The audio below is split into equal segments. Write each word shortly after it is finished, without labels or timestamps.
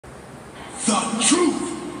the truth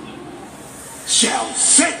shall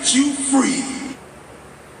set you free.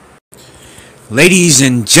 Ladies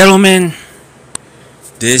and gentlemen,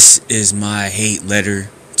 this is my hate letter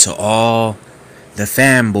to all the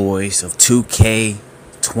fanboys of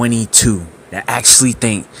 2K22 that actually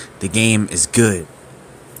think the game is good,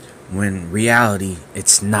 when in reality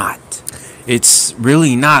it's not. It's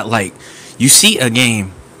really not. Like, you see a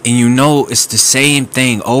game and you know it's the same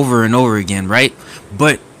thing over and over again, right?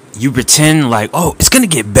 But you pretend like, oh, it's gonna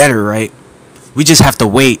get better, right? We just have to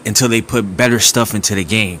wait until they put better stuff into the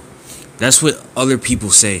game. That's what other people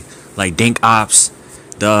say, like Dink Ops.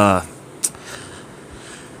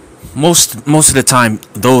 Most of the time,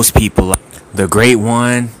 those people, like the Great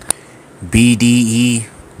One, BDE,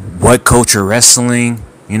 What Culture Wrestling.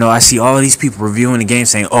 You know, I see all these people reviewing the game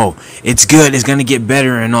saying, oh, it's good, it's gonna get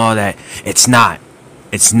better and all that. It's not.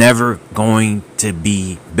 It's never going to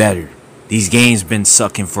be better. These games been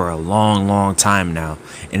sucking for a long time now,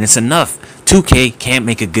 and it's enough. 2K can't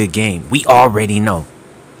make a good game. We already know.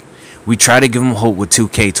 We tried to give them hope with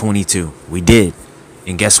 2K22. We did.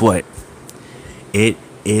 And guess what? It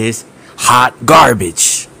is hot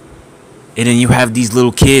garbage. And then you have these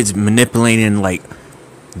little kids manipulating like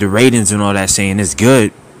the ratings and all that, saying it's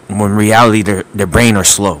good, when in reality their brain are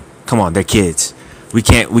slow. Come on, they're kids. We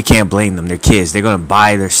can't blame them. They're kids. They're gonna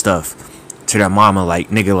buy their stuff to their mama, like,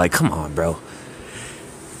 nigga, like, come on, bro.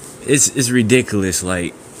 It's ridiculous.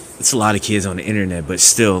 Like, it's a lot of kids on the internet, but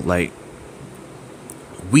still, like,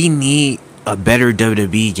 we need a better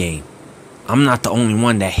WWE game. I'm not the only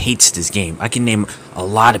one that hates this game. I can name a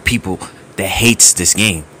lot of people that hates this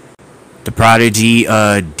game. The Prodigy,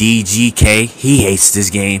 DGK, he hates this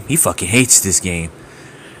game. He fucking hates this game.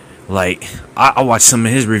 Like, I watched some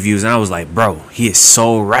of his reviews and I was like, bro, he is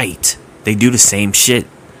so right. They do the same shit.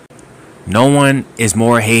 No one is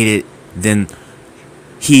more hated than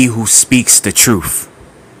he who speaks the truth.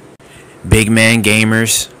 Big Man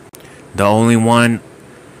Gamers, the only one.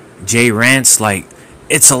 J Rants, like,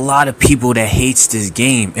 it's a lot of people that hates this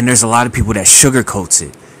game, and there's a lot of people that sugarcoats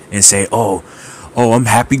it and say, oh, I'm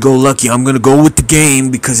happy-go-lucky, I'm gonna go with the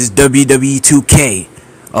game because it's WWE 2K.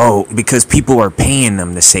 Oh, because people are paying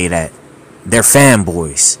them to say that. They're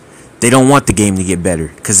fanboys. They don't want the game to get better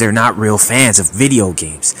because they're not real fans of video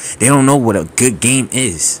games. They don't know what a good game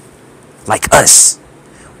is. Like us.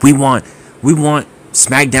 We want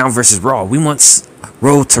SmackDown versus Raw. We want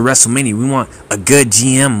Road to WrestleMania. We want a good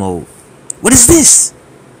GM mode. What is this?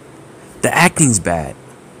 The acting's bad.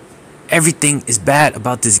 Everything is bad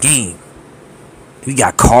about this game. We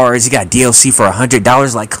got cards. You got DLC for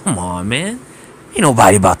 $100. Like, come on, man. Ain't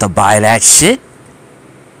nobody about to buy that shit.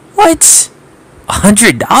 What?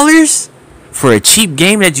 $100 for a cheap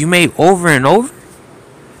game that you made over and over?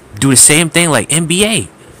 Do the same thing like NBA.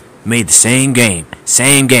 Made the same game.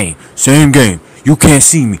 Same game. Same game. You can't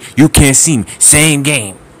see me. You can't see me. Same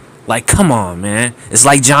game. Like, come on, man. It's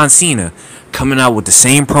like John Cena coming out with the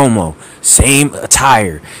same promo, same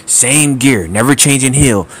attire, same gear, never changing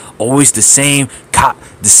heel, always the same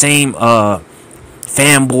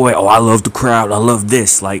fanboy. Oh, I love the crowd. I love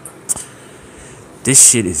this. Like,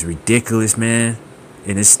 this shit is ridiculous, man.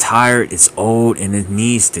 And it's tired, it's old, and it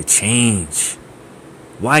needs to change.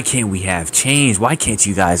 Why can't we have change? Why can't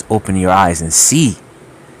you guys open your eyes and see?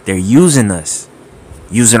 They're using us.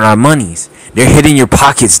 Using our monies. They're hitting your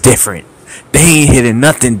pockets different. They ain't hitting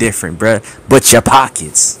nothing different, bruh, but your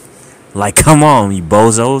pockets. Like, come on, you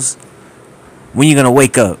bozos. When you gonna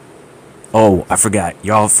wake up? Oh, I forgot.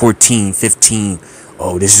 Y'all 14, 15.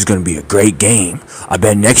 Oh, this is gonna be a great game. I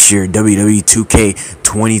bet next year, WWE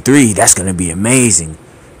 2K23, that's gonna be amazing.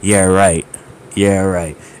 Yeah, right. Yeah,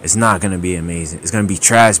 right. It's not gonna be amazing. It's gonna be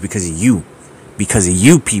trash because of you. Because of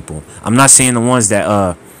you people. I'm not saying the ones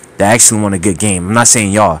that actually want a good game. I'm not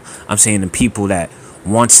saying y'all. I'm saying the people that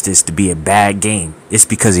wants this to be a bad game. It's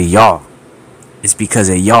because of y'all. It's because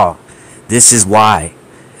of y'all. This is why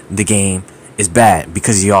the game is bad.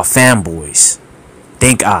 Because of y'all fanboys.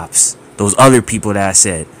 Think Ops. Those other people that I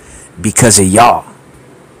said. Because of y'all.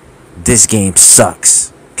 This game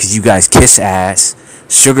sucks. Because you guys kiss ass.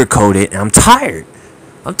 Sugarcoat it. And I'm tired.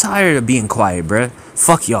 I'm tired of being quiet, bruh.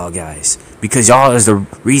 Fuck y'all guys. Because y'all is the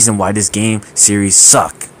reason why this game series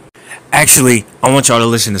suck. Actually, I want y'all to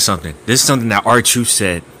listen to something. This is something that R-Truth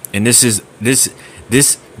said, and this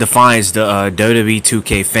defines the WWE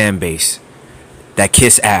 2K fan base that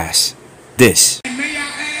kiss ass. This. And may I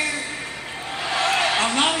add, a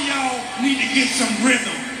lot of y'all need to get some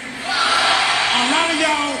rhythm. A lot of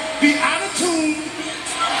y'all be out of tune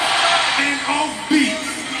and off beat.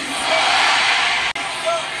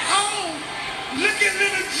 Oh, look at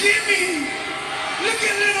little Jimmy. Look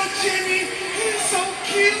at little Jimmy. He's so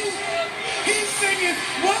cute.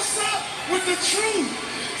 truth.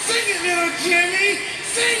 Sing it, little Jimmy.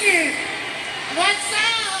 Sing it. What's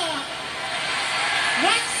up?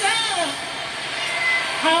 What's up?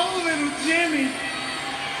 Oh, little Jimmy.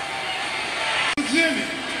 Jimmy.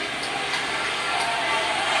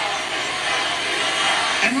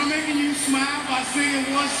 Am I making you smile by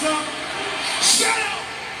singing what's up? Shut up!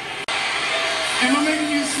 Am I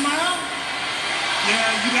making you smile?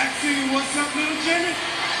 Yeah, you like singing what's up, little Jimmy?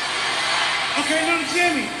 Okay, little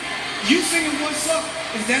Jimmy, you singing what's up,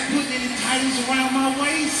 is that putting any titles around my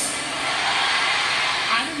waist?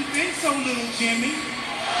 I didn't think so, little Jimmy.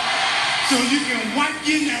 So you can wipe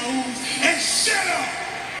your nose and shut up!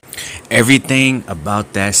 Everything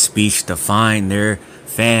about that speech defined their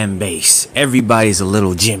fan base. Everybody's a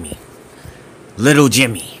little Jimmy. Little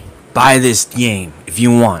Jimmy. Buy this game if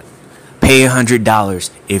you want. Pay $100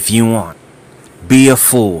 if you want. Be a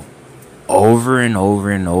fool. Over and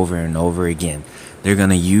over and over and over again. They're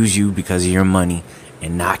gonna use you because of your money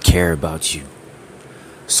and not care about you.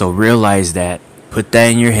 So realize that. Put that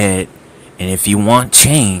in your head. And if you want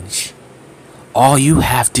change, all you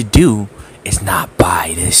have to do is not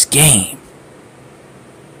buy this game.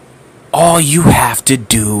 All you have to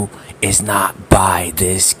do is not buy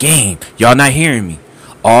this game. Y'all not hearing me?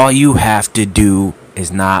 All you have to do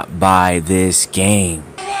is not buy this game.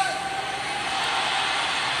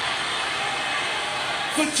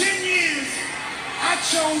 For 10 years, I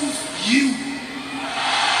chose you.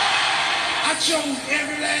 I chose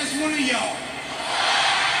every last one of y'all.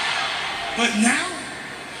 But now,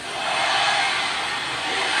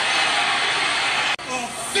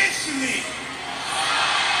 officially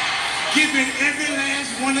giving every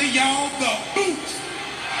last one of y'all the boot.